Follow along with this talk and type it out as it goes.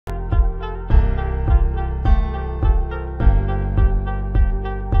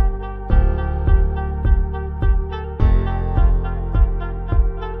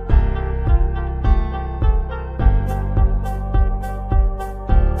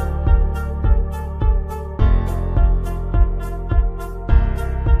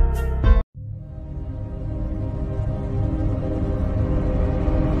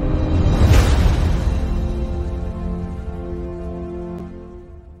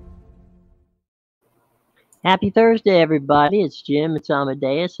Happy Thursday, everybody. It's Jim, it's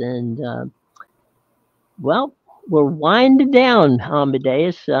Amadeus, and well, we're winding down,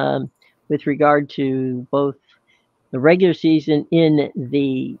 Amadeus, with regard to both the regular season in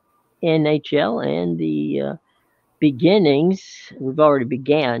the NHL and the beginnings. We've already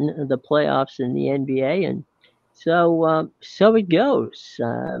began the playoffs in the NBA, and so it goes.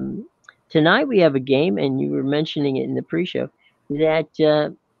 Tonight we have a game, and you were mentioning it in the pre-show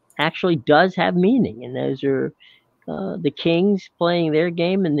that actually does have meaning, and those are the Kings playing their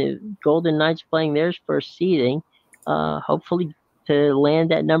game and the Golden Knights playing theirs for seeding, hopefully to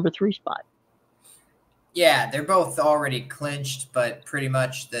land that number 3 spot. Yeah, they're both already clinched, but pretty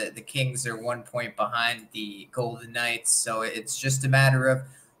much the Kings are 1 point behind the Golden Knights. So it's just a matter of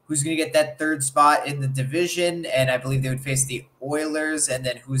who's going to get that third spot in the division. And I believe they would face the Oilers, and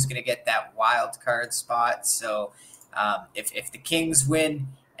then who's going to get that wild card spot. So if the Kings win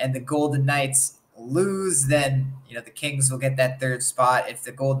and the Golden Knights lose, then the Kings will get that third spot. If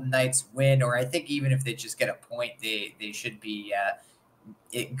the Golden Knights win, or I think even if they just get a point, they should be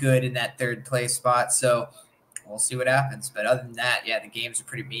good in that third place spot. So we'll see what happens. But other than that, yeah, the games are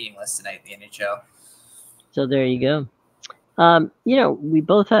pretty meaningless tonight in the NHL. So there you go. We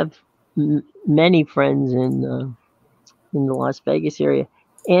both have many friends in the Las Vegas area,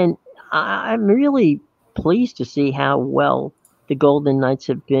 and I'm really pleased to see how well the Golden Knights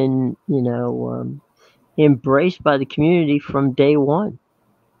have been, embraced by the community from day one.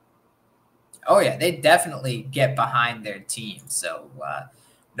 Oh yeah, they definitely get behind their team. So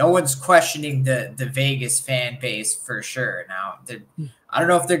no one's questioning the Vegas fan base for sure. Now, I don't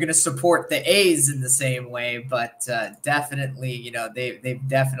know if they're going to support the A's in the same way, but definitely, they've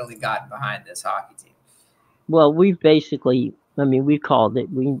definitely gotten behind this hockey team. Well, we've called it.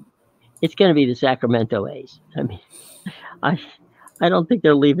 It's going to be the Sacramento A's. I mean, I don't think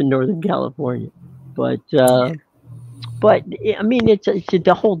they're leaving Northern California, but I mean, it's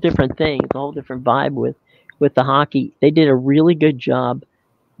a whole different thing. It's a whole different vibe with the hockey. They did a really good job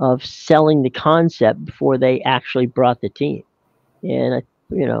of selling the concept before they actually brought the team, and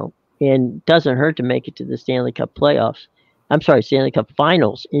and it doesn't hurt to make it to the Stanley Cup playoffs. I'm sorry, Stanley Cup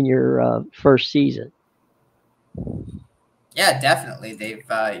Finals in your first season. Yeah, definitely. They've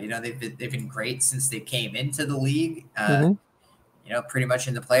been great since they came into the league. Pretty much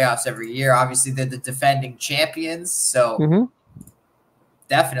in the playoffs every year. Obviously, they're the defending champions, so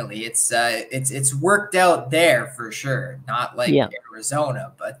definitely it's worked out there for sure. Not like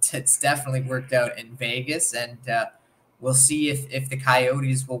Arizona, but it's definitely worked out in Vegas, and we'll see if the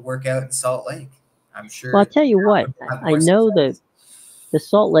Coyotes will work out in Salt Lake. I'm sure. Well, I'll tell you what. I know that the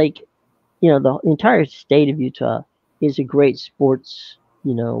Salt Lake, the entire state of Utah is a great sports,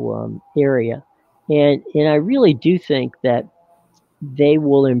 area, and I really do think that they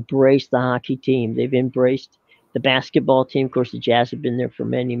will embrace the hockey team. They've embraced the basketball team. Of course, the Jazz have been there for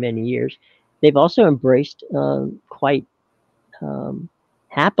many, many years. They've also embraced quite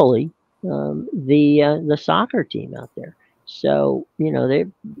happily the soccer team out there. So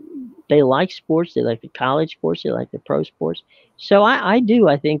they like sports. They like the college sports. They like the pro sports. So I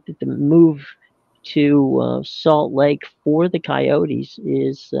think that the move to Salt Lake for the Coyotes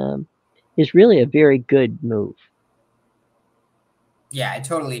is really a very good move. Yeah, I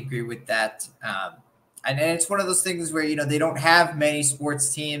totally agree with that. And it's one of those things where, they don't have many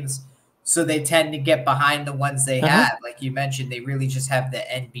sports teams, so they tend to get behind the ones they have. Like you mentioned, they really just have the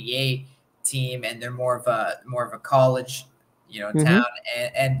NBA team, and they're more of a college, town.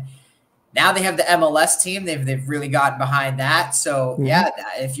 And now they have the MLS team. They've really gotten behind that. So yeah,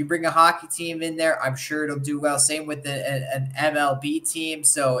 if you bring a hockey team in there, I'm sure it'll do well. Same with an MLB team.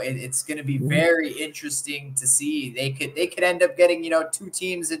 So it's going to be very interesting to see. They could end up getting two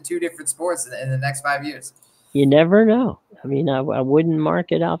teams in two different sports in the next 5 years. You never know. I mean, I wouldn't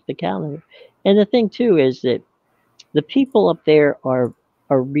mark it off the calendar. And the thing too is that the people up there are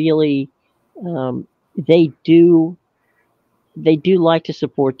really they do like to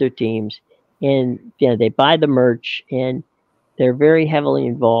support their teams, and they buy the merch, and they're very heavily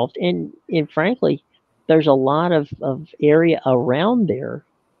involved. And frankly, there's a lot of area around there,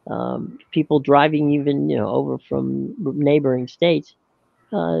 people driving even over from neighboring states,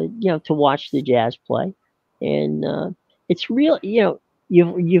 to watch the Jazz play, and it's real.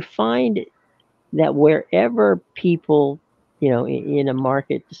 You find that wherever people, in a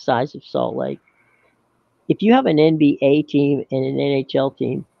market the size of Salt Lake, if you have an NBA team and an NHL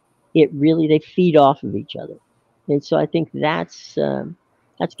team, they feed off of each other, and so I think that's going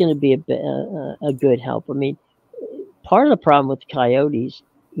to be a good help. I mean, part of the problem with the Coyotes,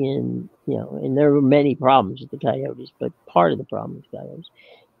 and there were many problems with the Coyotes, but part of the problem with the Coyotes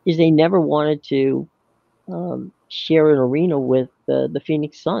is they never wanted to share an arena with the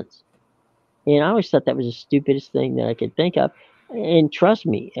Phoenix Suns. And I always thought that was the stupidest thing that I could think of. And trust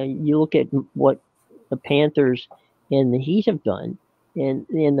me, you look at what the Panthers and the Heat have done, and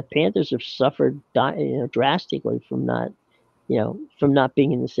the Panthers have suffered drastically from not from not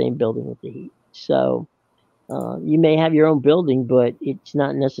being in the same building with the Heat. So you may have your own building, but it's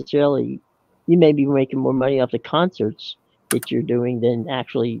not necessarily. You may be making more money off the concerts that you're doing than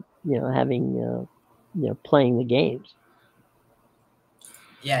actually having playing the games.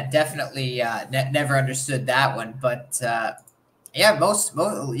 Yeah, definitely. Never understood that one, but yeah, most a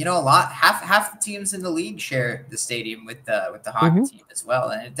lot half the teams in the league share the stadium with the hockey Hmm. team as well,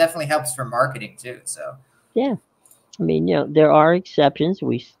 and it definitely helps for marketing too. So Yeah, I mean, there are exceptions.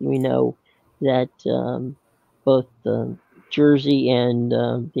 We know that both Jersey and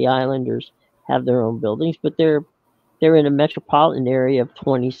the Islanders have their own buildings, but they're in a metropolitan area of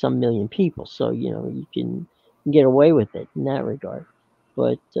 20 some million people, so you can get away with it in that regard.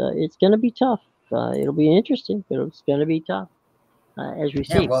 But it's going to be tough. It'll be interesting, but it's going to be tough as we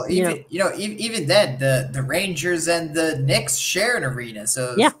yeah, see. well, even then, the Rangers and the Knicks share an arena,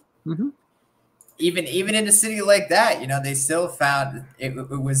 so Yeah. Hmm. even in a city like that, they still found it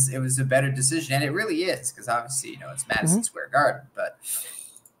was a better decision, and it really is because obviously it's Hmm. Madison Square Garden, but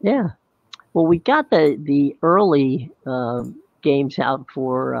Yeah. Well, we got the early games out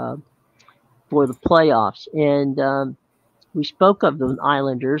for the playoffs, and we spoke of the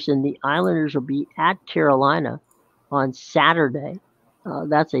Islanders, and the Islanders will be at Carolina on Saturday.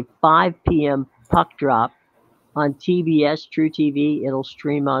 That's a 5 p.m. puck drop on TBS True TV. It'll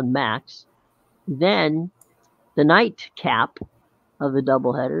stream on Max. Then the nightcap of the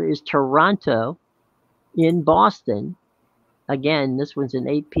doubleheader is Toronto in Boston. Again, this one's an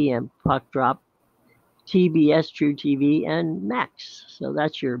 8 p.m. puck drop, TBS True TV and Max. So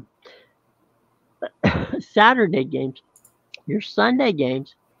that's your Saturday games. Your Sunday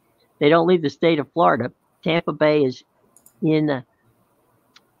games, they don't leave the state of Florida. Tampa Bay is in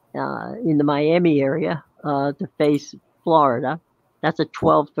in the Miami area to face Florida. That's a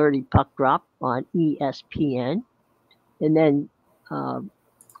 12:30 puck drop on ESPN, and then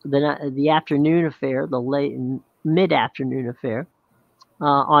the afternoon affair, the late mid afternoon affair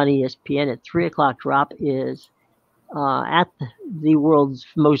on ESPN at 3 o'clock drop is at the world's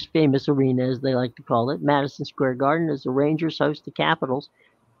most famous arena, as they like to call it, Madison Square Garden, as the Rangers host the Capitals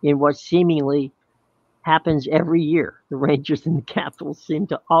in what seemingly happens every year. The Rangers and the Capitals seem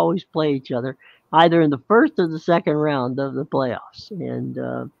to always play each other either in the first or the second round of the playoffs. And,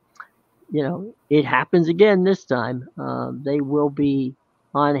 it happens again this time. They will be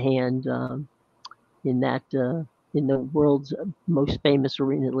on hand in that. In the world's most famous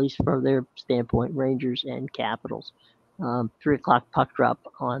arena, at least from their standpoint, Rangers and Capitals. 3 o'clock puck drop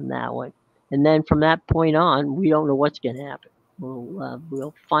on that one. And then from that point on, we don't know what's going to happen.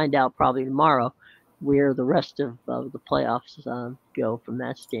 We'll find out probably tomorrow where the rest of the playoffs go from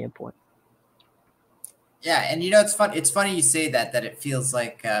that standpoint. yeah, and it's fun. It's funny you say that it feels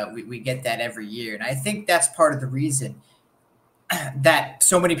like we get that every year, and I think that's part of the reason that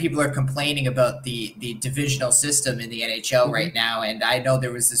so many people are complaining about the divisional system in the NHL Mm-hmm. right now. And I know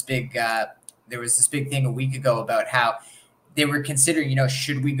there was this big thing a week ago about how they were considering,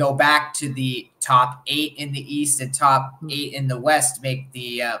 should we go back to the top 8 in the East and top 8 in the West to make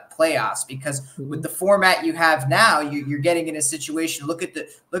the playoffs? Because with the format you have now, you're getting in a situation. Look at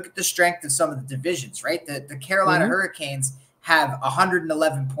the strength of some of the divisions, right? The Carolina Hurricanes have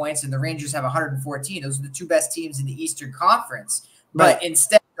 111 points and the Rangers have 114. Those are the two best teams in the Eastern Conference. Right. But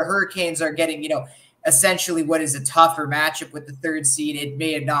instead, the Hurricanes are getting, essentially what is a tougher matchup with the third seed. It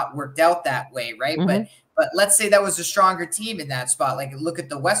may have not worked out that way, right? But let's say that was a stronger team in that spot. Like look at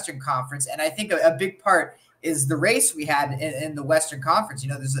the Western Conference, and I think a big part is the race we had in the Western Conference.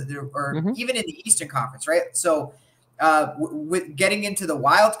 Even in the Eastern Conference, right? So with getting into the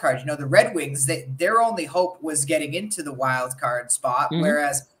wild card, the Red Wings, their only hope was getting into the wild card spot,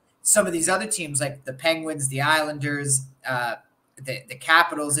 whereas some of these other teams like the Penguins, the Islanders, the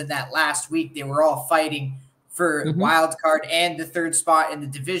Capitals in that last week, they were all fighting for wild card and the third spot in the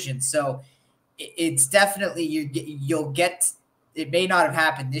division. So it's definitely you'll get. It may not have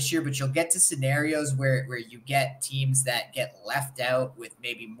happened this year, but you'll get to scenarios where you get teams that get left out with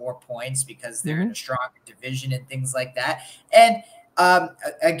maybe more points because they're in a stronger division and things like that. And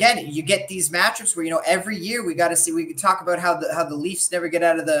again, you get these matchups where every year we got to see. We could talk about how the Leafs never get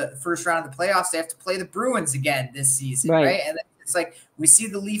out of the first round of the playoffs. They have to play the Bruins again this season, right? And it's like we see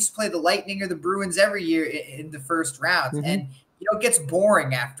the Leafs play the Lightning or the Bruins every year in the first round, and it gets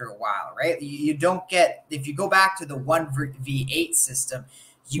boring after a while, right? You don't get, if you go back to the 1v8 system,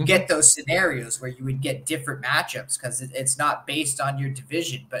 you get those scenarios where you would get different matchups because it's not based on your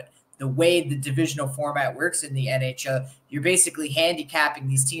division. But the way the divisional format works in the NHL, you're basically handicapping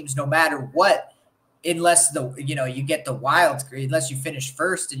these teams no matter what, unless you get the wild card, unless you finish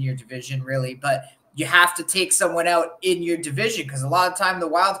first in your division, really. But you have to take someone out in your division because a lot of time the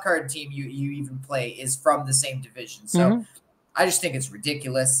wild card team you even play is from the same division. So I just think it's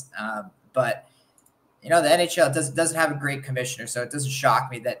ridiculous. But the NHL doesn't have a great commissioner, so it doesn't shock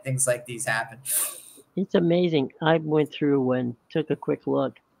me that things like these happen. It's amazing. I went through and took a quick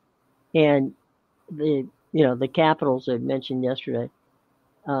look, and the Capitals I mentioned yesterday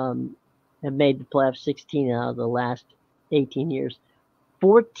have made the playoffs 16 out of the last 18 years.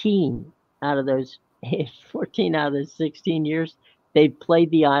 14 out of those 16 years, they've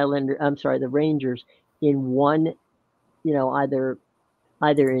played the Rangers in one, either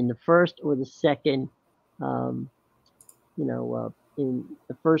in the first or the second, in the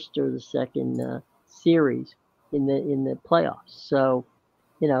first or the second series in the playoffs. So,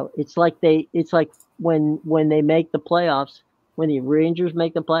 it's like when they make the playoffs, when the Rangers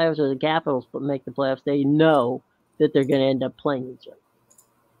make the playoffs or the Capitals make the playoffs, they know that they're going to end up playing each other.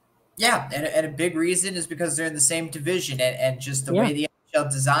 Yeah, and a big reason is because they're in the same division, and just the way the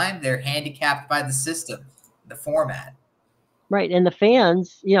NHL designed, they're handicapped by the system, the format. Right, and the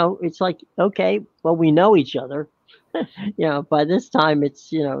fans, it's like, okay, well, we know each other. By this time, it's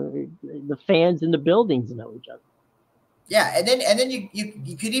the fans in the buildings know each other. Yeah, and then you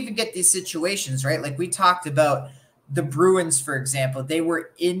could even get these situations, right? Like we talked about the Bruins, for example. They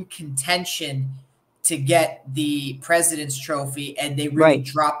were in contention to get the President's Trophy, and they really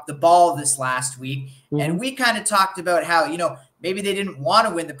dropped the ball this last week. And we kind of talked about how, maybe they didn't want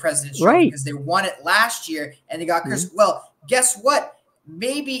to win the President's Trophy because they won it last year and they got cursed. Well, guess what?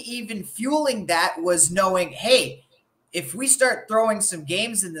 Maybe even fueling that was knowing, hey, if we start throwing some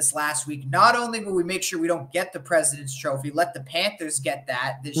games in this last week, not only will we make sure we don't get the President's Trophy, let the Panthers get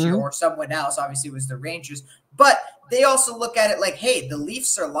that this year or someone else, obviously it was the Rangers, but they also look at it like, hey, the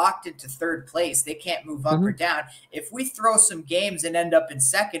Leafs are locked into third place. They can't move up or down. If we throw some games and end up in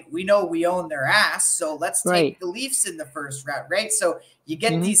second, we know we own their ass, so let's take the Leafs in the first round, right? So you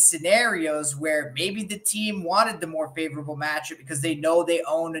get these scenarios where maybe the team wanted the more favorable matchup because they know they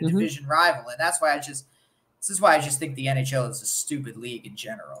own a division rival, and that's why this is why I just think the NHL is a stupid league in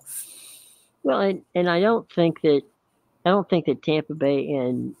general. Well, and I don't think that Tampa Bay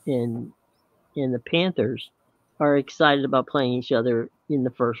and the Panthers are excited about playing each other in the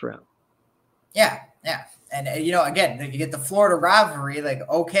first round. Yeah. And, again, you get the Florida rivalry, like,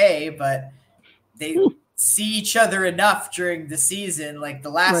 okay, but they see each other enough during the season. Like, the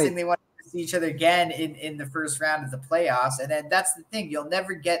last thing they want to see each other again in the first round of the playoffs. And then that's the thing. You'll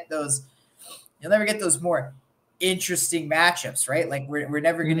never get those more interesting matchups, right? Like, we're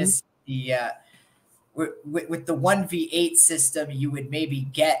never going to see the with the 1v8 system, you would maybe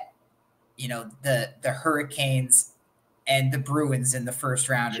get, the Hurricanes and the Bruins in the first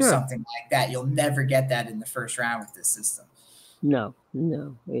round or something like that. You'll never get that in the first round with this system. No,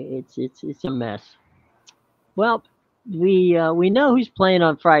 it's a mess. Well, we know who's playing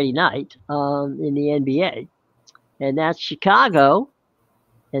on Friday night in the NBA, and that's Chicago,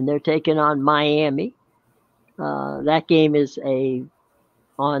 and they're taking on Miami. That game is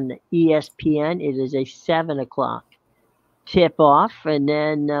on ESPN. It is a 7:00 tip-off, and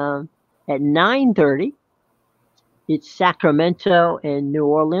then at 9:30, it's Sacramento and New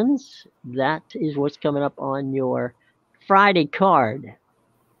Orleans. That is what's coming up on your Friday card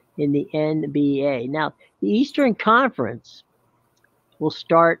in the NBA. Now, the Eastern Conference will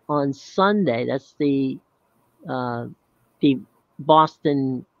start on Sunday. That's the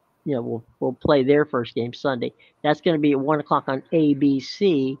Boston, will play their first game Sunday. That's going to be at 1:00 on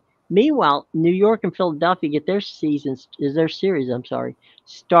ABC. Meanwhile, New York and Philadelphia get their series,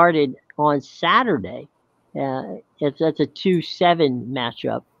 started on Saturday. That's a 2-7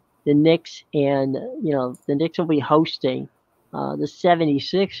 matchup. The Knicks will be hosting the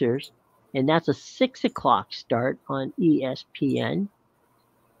 76ers, and that's a 6:00 start on ESPN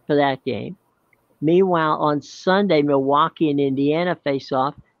for that game. Meanwhile, on Sunday, Milwaukee and Indiana face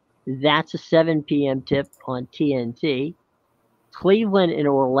off. That's a 7 p.m. tip on TNT. Cleveland and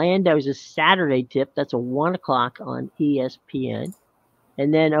Orlando is a Saturday tip. That's a 1:00 on ESPN.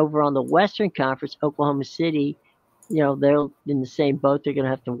 And then over on the Western Conference, Oklahoma City, they're in the same boat. They're going to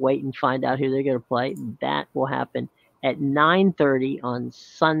have to wait and find out who they're going to play. That will happen at 9:30 on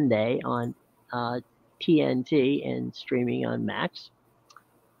Sunday on TNT and streaming on Max.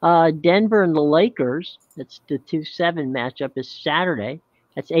 Denver and the Lakers, that's the 2-7 matchup, is Saturday.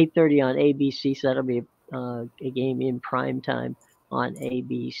 That's 8:30 on ABC, so that'll be a game in prime time on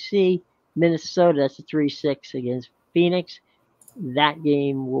ABC. Minnesota, that's a 3-6 against Phoenix. That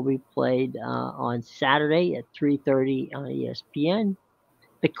game will be played on Saturday at 3:30 on ESPN.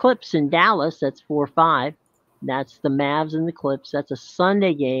 The Clips in Dallas, that's 4-5. That's the Mavs and the Clips. That's a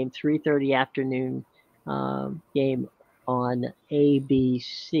Sunday game, 3:30 afternoon game on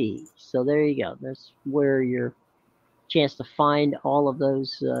ABC. So there you go. That's where your chance to find all of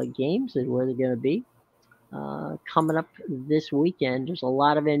those games and where they're going to be. Coming up this weekend, there's a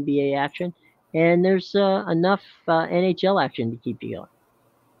lot of NBA action, and there's enough NHL action to keep you going.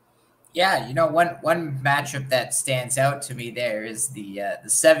 Yeah, one matchup that stands out to me there is the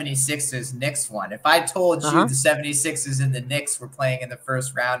 76ers Knicks one. If I told you the 76ers and the Knicks were playing in the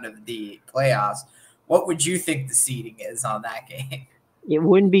first round of the playoffs, what would you think the seeding is on that game? It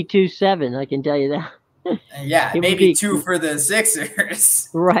wouldn't be 2-7, I can tell you that. Yeah, it maybe 2 for the Sixers.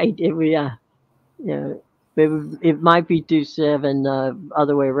 Right. It might be 2-7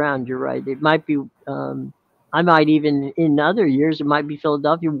 other way around. You're right. It might be. I might even in other years it might be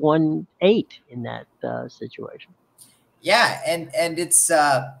Philadelphia 1-8 in that situation. Yeah, and it's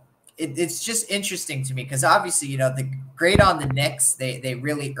just interesting to me because obviously the great on the Knicks, they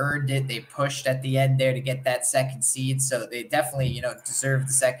really earned it. They pushed at the end there to get that second seed, so they definitely deserve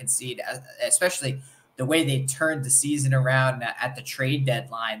the second seed, especially the way they turned the season around at the trade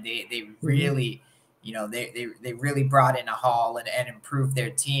deadline. They really they really brought in a haul and improved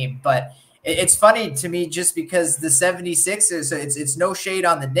their team. But it's funny to me just because the 76ers, it's no shade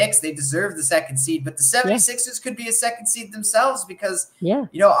on the Knicks. They deserve the second seed, but the 76ers could be a second seed themselves because,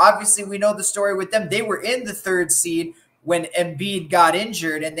 obviously we know the story with them. They were in the third seed when Embiid got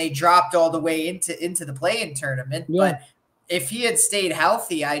injured and they dropped all the way into the play-in tournament. But if he had stayed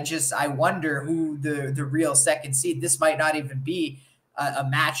healthy, I wonder who the real second seed. This might not even be a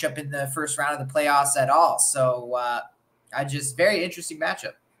matchup in the first round of the playoffs at all. So very interesting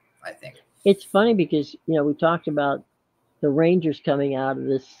matchup, I think. It's funny because, we talked about the Rangers coming out of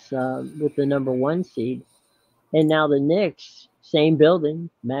this with the number 1 seed, and now the Knicks, same building,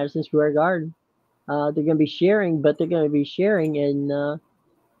 Madison Square Garden. They're going to be sharing, but they're going to be sharing in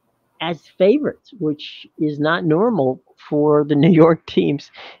as favorites, which is not normal for the New York teams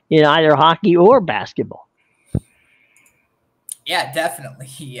in either hockey or basketball. Yeah, definitely.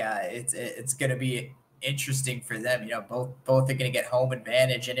 Yeah, it's going to be interesting for them. Both are going to get home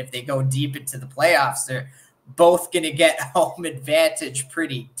advantage, and if they go deep into the playoffs, they're both going to get home advantage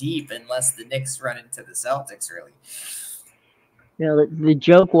pretty deep, unless the Knicks run into the Celtics early. The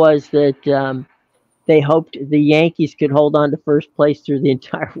joke was that they hoped the Yankees could hold on to first place through the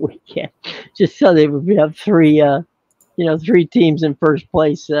entire weekend, just so they would have three teams in first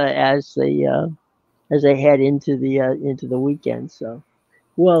place as they head into the weekend. So.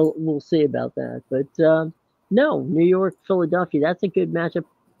 Well, we'll see about that. But no, New York, Philadelphia, that's a good matchup.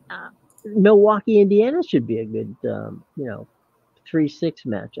 Milwaukee, Indiana should be a good, 3-6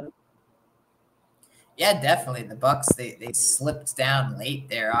 matchup. Yeah, definitely. The Bucks, they slipped down late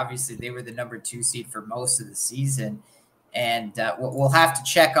there. Obviously, they were the number 2 seed for most of the season. And we'll have to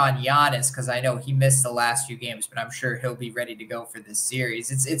check on Giannis because I know he missed the last few games, but I'm sure he'll be ready to go for this series.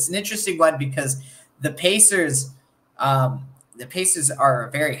 It's an interesting one because the Pacers are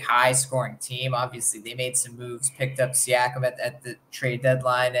a very high-scoring team. Obviously, they made some moves, picked up Siakam at the trade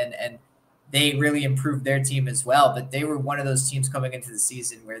deadline, and they really improved their team as well. But they were one of those teams coming into the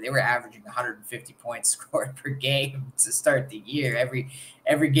season where they were averaging 150 points scored per game to start the year.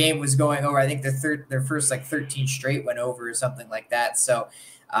 Every game was going over. I think their first 13 straight went over or something like that. So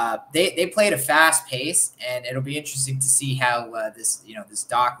they played a fast pace, and it'll be interesting to see how this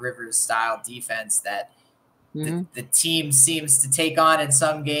Doc Rivers style defense that the team seems to take on in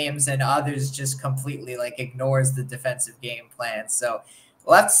some games and others just completely ignores the defensive game plan. So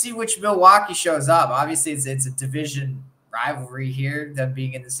we'll have to see which Milwaukee shows up. Obviously, it's a division rivalry here, them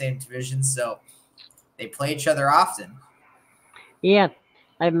being in the same division, so they play each other often. Yeah,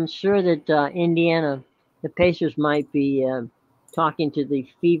 I'm sure that Indiana, the Pacers might be talking to the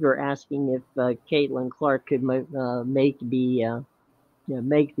Fever, asking if Caitlin Clark could make the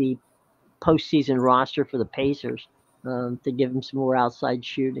postseason roster for the Pacers to give them some more outside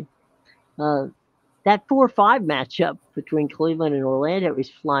shooting. That 4-5 matchup between Cleveland and Orlando is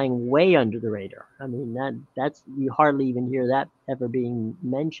flying way under the radar. I mean, that's you hardly even hear that ever being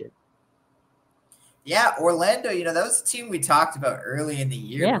mentioned. Yeah, Orlando, that was the team we talked about early in the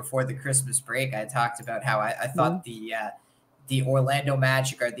year before the Christmas break. I talked about how I thought the Orlando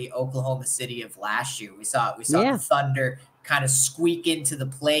Magic are the Oklahoma City of last year. We saw the Thunder kind of squeak into the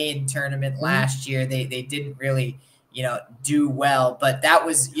play-in tournament last year. They didn't really do well. But that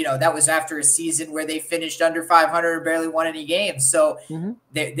was, that was after a season where they finished under 500 and barely won any games. So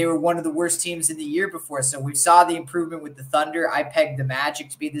they were one of the worst teams in the year before. So we saw the improvement with the Thunder. I pegged the Magic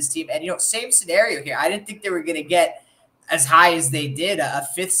to be this team. And, same scenario here. I didn't think they were going to get as high as they did, a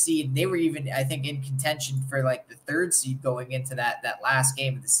fifth seed. They were even, I think, in contention for like the third seed going into that last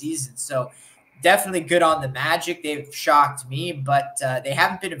game of the season. So definitely good on the Magic. They've shocked me, but they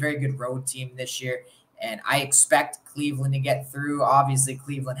haven't been a very good road team this year. And I expect Cleveland to get through. Obviously,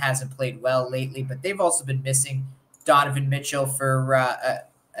 Cleveland hasn't played well lately, but they've also been missing Donovan Mitchell for a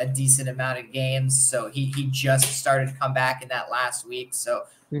decent amount of games. So he just started to come back in that last week. So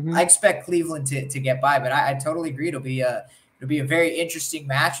I expect Cleveland to get by, but I totally agree. It'll be a very interesting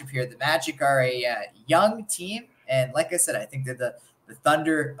matchup here. The Magic are a young team, and like I said, I think they're the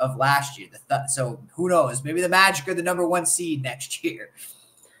Thunder of last year. So who knows? Maybe the Magic are the #1 seed next year.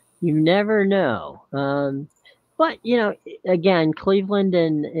 You never know. But, again, Cleveland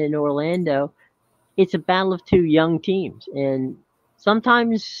and Orlando, it's a battle of two young teams. And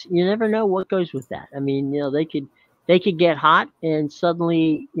sometimes you never know what goes with that. I mean, they could get hot and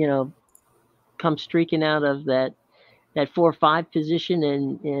suddenly, come streaking out of that 4-5 position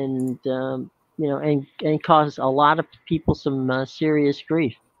and cause a lot of people some serious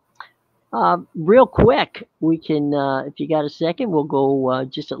grief. Real quick, we can, if you got a second, we'll go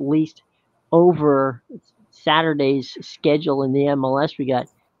just at least over Saturday's schedule in the MLS. We got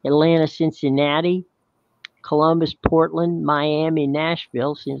Atlanta, Cincinnati, Columbus, Portland, Miami,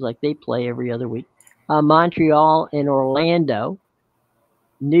 Nashville. Seems like they play every other week. Montreal and Orlando,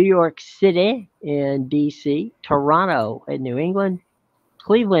 New York City and DC, Toronto and New England,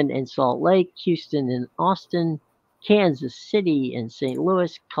 Cleveland and Salt Lake, Houston and Austin, Kansas City and St.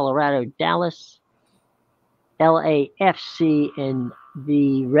 Louis, Colorado, Dallas, LAFC and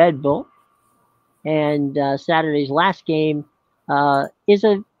the Red Bull. And Saturday's last game is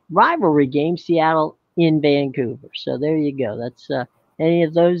a rivalry game, Seattle in Vancouver. So there you go. That's any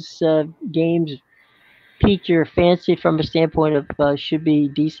of those games pique your fancy from a standpoint of should be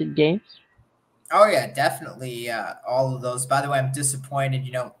decent games? Oh yeah, definitely. All of those. By the way, I'm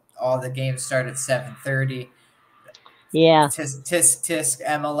disappointed. All the games start at 7:30. Yeah. Tisk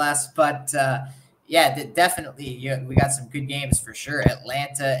MLS, but yeah, definitely. We got some good games for sure.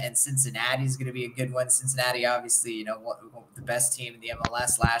 Atlanta and Cincinnati is going to be a good one. Cincinnati, obviously, the best team in the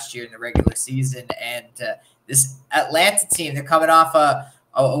MLS last year in the regular season, and this Atlanta team, they're coming off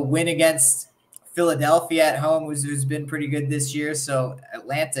a win against Philadelphia at home, who's been pretty good this year. So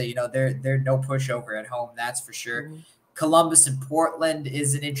Atlanta, they're no pushover at home, that's for sure. Columbus and Portland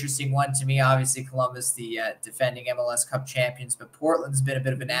is an interesting one to me. Obviously, Columbus, the defending MLS Cup champions, but Portland's been a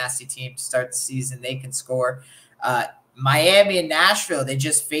bit of a nasty team to start the season. They can score. Miami and Nashville, they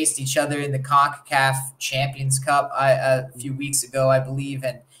just faced each other in the CONCACAF Champions Cup a few weeks ago, I believe,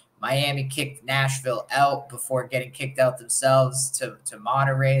 and Miami kicked Nashville out before getting kicked out themselves to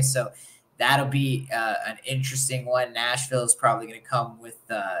Monterrey. So that'll be an interesting one. Nashville is probably going to come with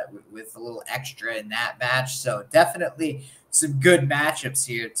a little extra in that match. So definitely some good matchups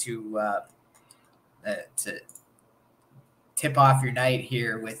here to tip off your night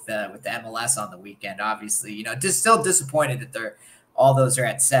here with the MLS on the weekend. Obviously, just still disappointed that all those are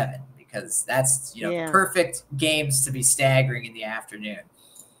at 7 because that's perfect games to be staggering in the afternoon.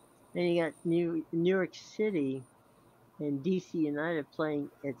 Then you got New York City and DC United playing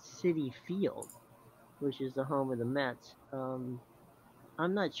at Citi Field, which is the home of the Mets. I'm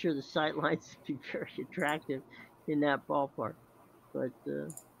not sure the sightlines would be very attractive in that ballpark, but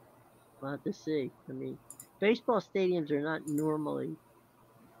we'll have to see. I mean, baseball stadiums are not normally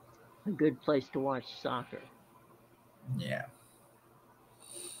a good place to watch soccer. Yeah.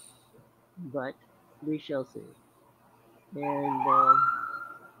 But we shall see. And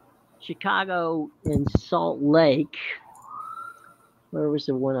Chicago and Salt Lake. Where was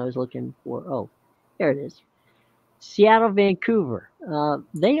the one I was looking for? Oh, there it is. Seattle, Vancouver.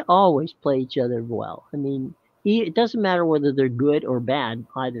 They always play each other well. I mean, it doesn't matter whether they're good or bad,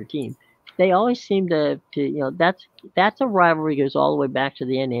 either team. They always seem to that's a rivalry that goes all the way back to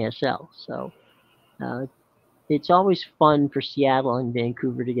the NASL. So it's always fun for Seattle and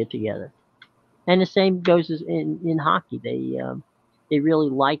Vancouver to get together. And the same goes in hockey. They really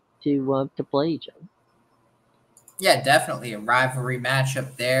like to play each other. Yeah, definitely a rivalry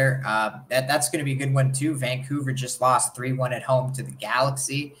matchup there. That's going to be a good one too. Vancouver just lost 3-1 at home to the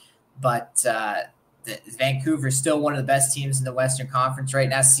Galaxy, but Vancouver is still one of the best teams in the Western Conference right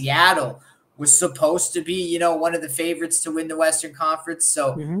now. Seattle was supposed to be, one of the favorites to win the Western Conference.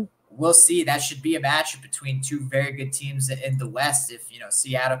 So we'll see. That should be a matchup between two very good teams in the West. If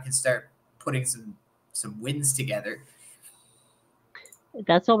Seattle can start putting some wins together.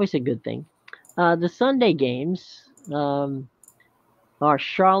 That's always a good thing. The Sunday games are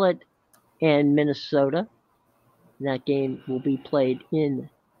Charlotte and Minnesota. That game will be played in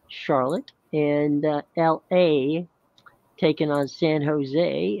Charlotte, and LA taking on San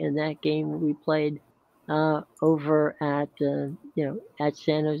Jose, and that game will be played over at at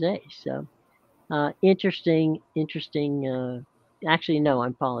San Jose. So interesting. Actually, no, I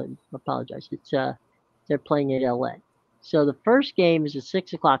apologize. It's they're playing at LA. So the first game is a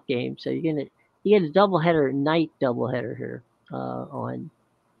 6 o'clock game. So you get a doubleheader, night doubleheader here on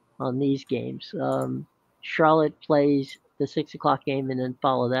these games. Charlotte plays the 6 o'clock game, and then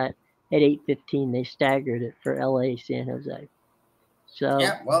follow that at 8:15. They staggered it for LA San Jose. So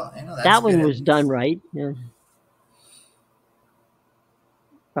Yeah, well, that's that good one at was done least. right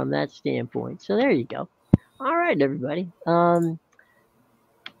from that standpoint. So there you go. All right, everybody.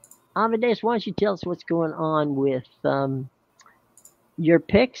 Amadeus, why don't you tell us what's going on with your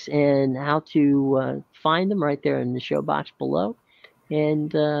picks and how to find them right there in the show box below,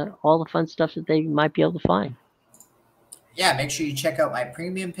 and all the fun stuff that they might be able to find. Yeah, make sure you check out my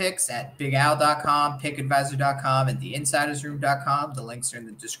premium picks at bigal.com, pickadvisor.com, and theinsidersroom.com. The links are in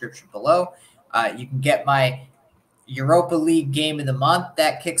the description below. You can get my Europa League game of the month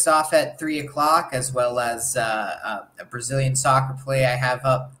that kicks off at 3 o'clock, as well as a Brazilian soccer play I have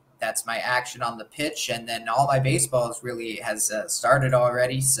up. That's my action on the pitch, and then all my baseball has started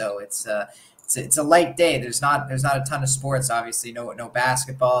already. So it's a light day. There's not a ton of sports. Obviously, no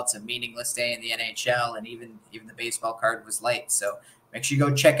basketball. It's a meaningless day in the NHL, and even the baseball card was light. So make sure you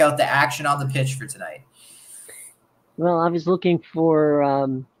go check out the action on the pitch for tonight. Well, I was looking for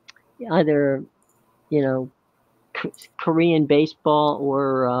either Korean baseball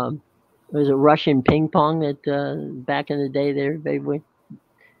or was it Russian ping pong that back in the day that everybody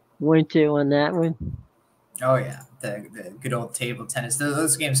went to on that one. Oh yeah, the good old table tennis.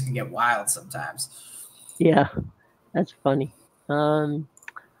 Those games can get wild sometimes. Yeah, that's funny. All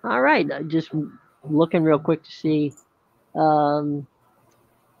right, just looking real quick um,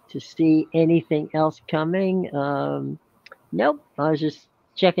 to see anything else coming. Nope, I was just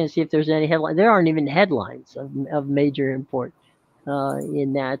checking to see if there's any headline. There aren't even headlines of major import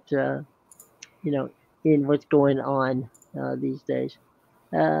in that in what's going on these days.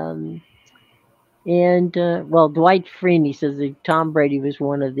 Um, and well, Dwight Freeney says that Tom Brady was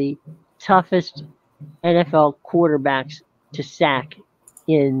one of the toughest NFL quarterbacks to sack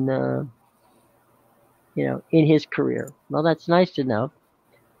in in his career. Well, that's nice to know.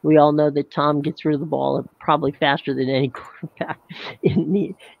 We all know that Tom gets rid of the ball probably faster than any quarterback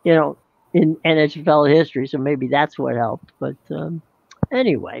in in NFL history. So maybe that's what helped. But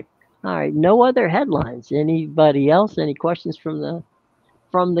anyway, all right. No other headlines. Anybody else? Any questions from the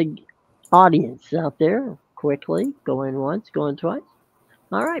audience out there? Quickly, going once, going twice.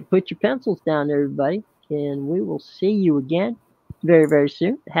 All right, put your pencils down, everybody, and we will see you again very, very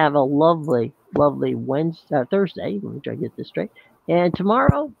soon. Have a lovely, lovely Thursday. Let me try to get this straight. And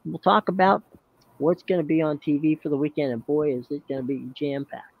tomorrow we'll talk about what's going to be on TV for the weekend. And boy, is it going to be jam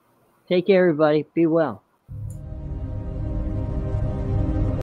packed. Take care, everybody. Be well.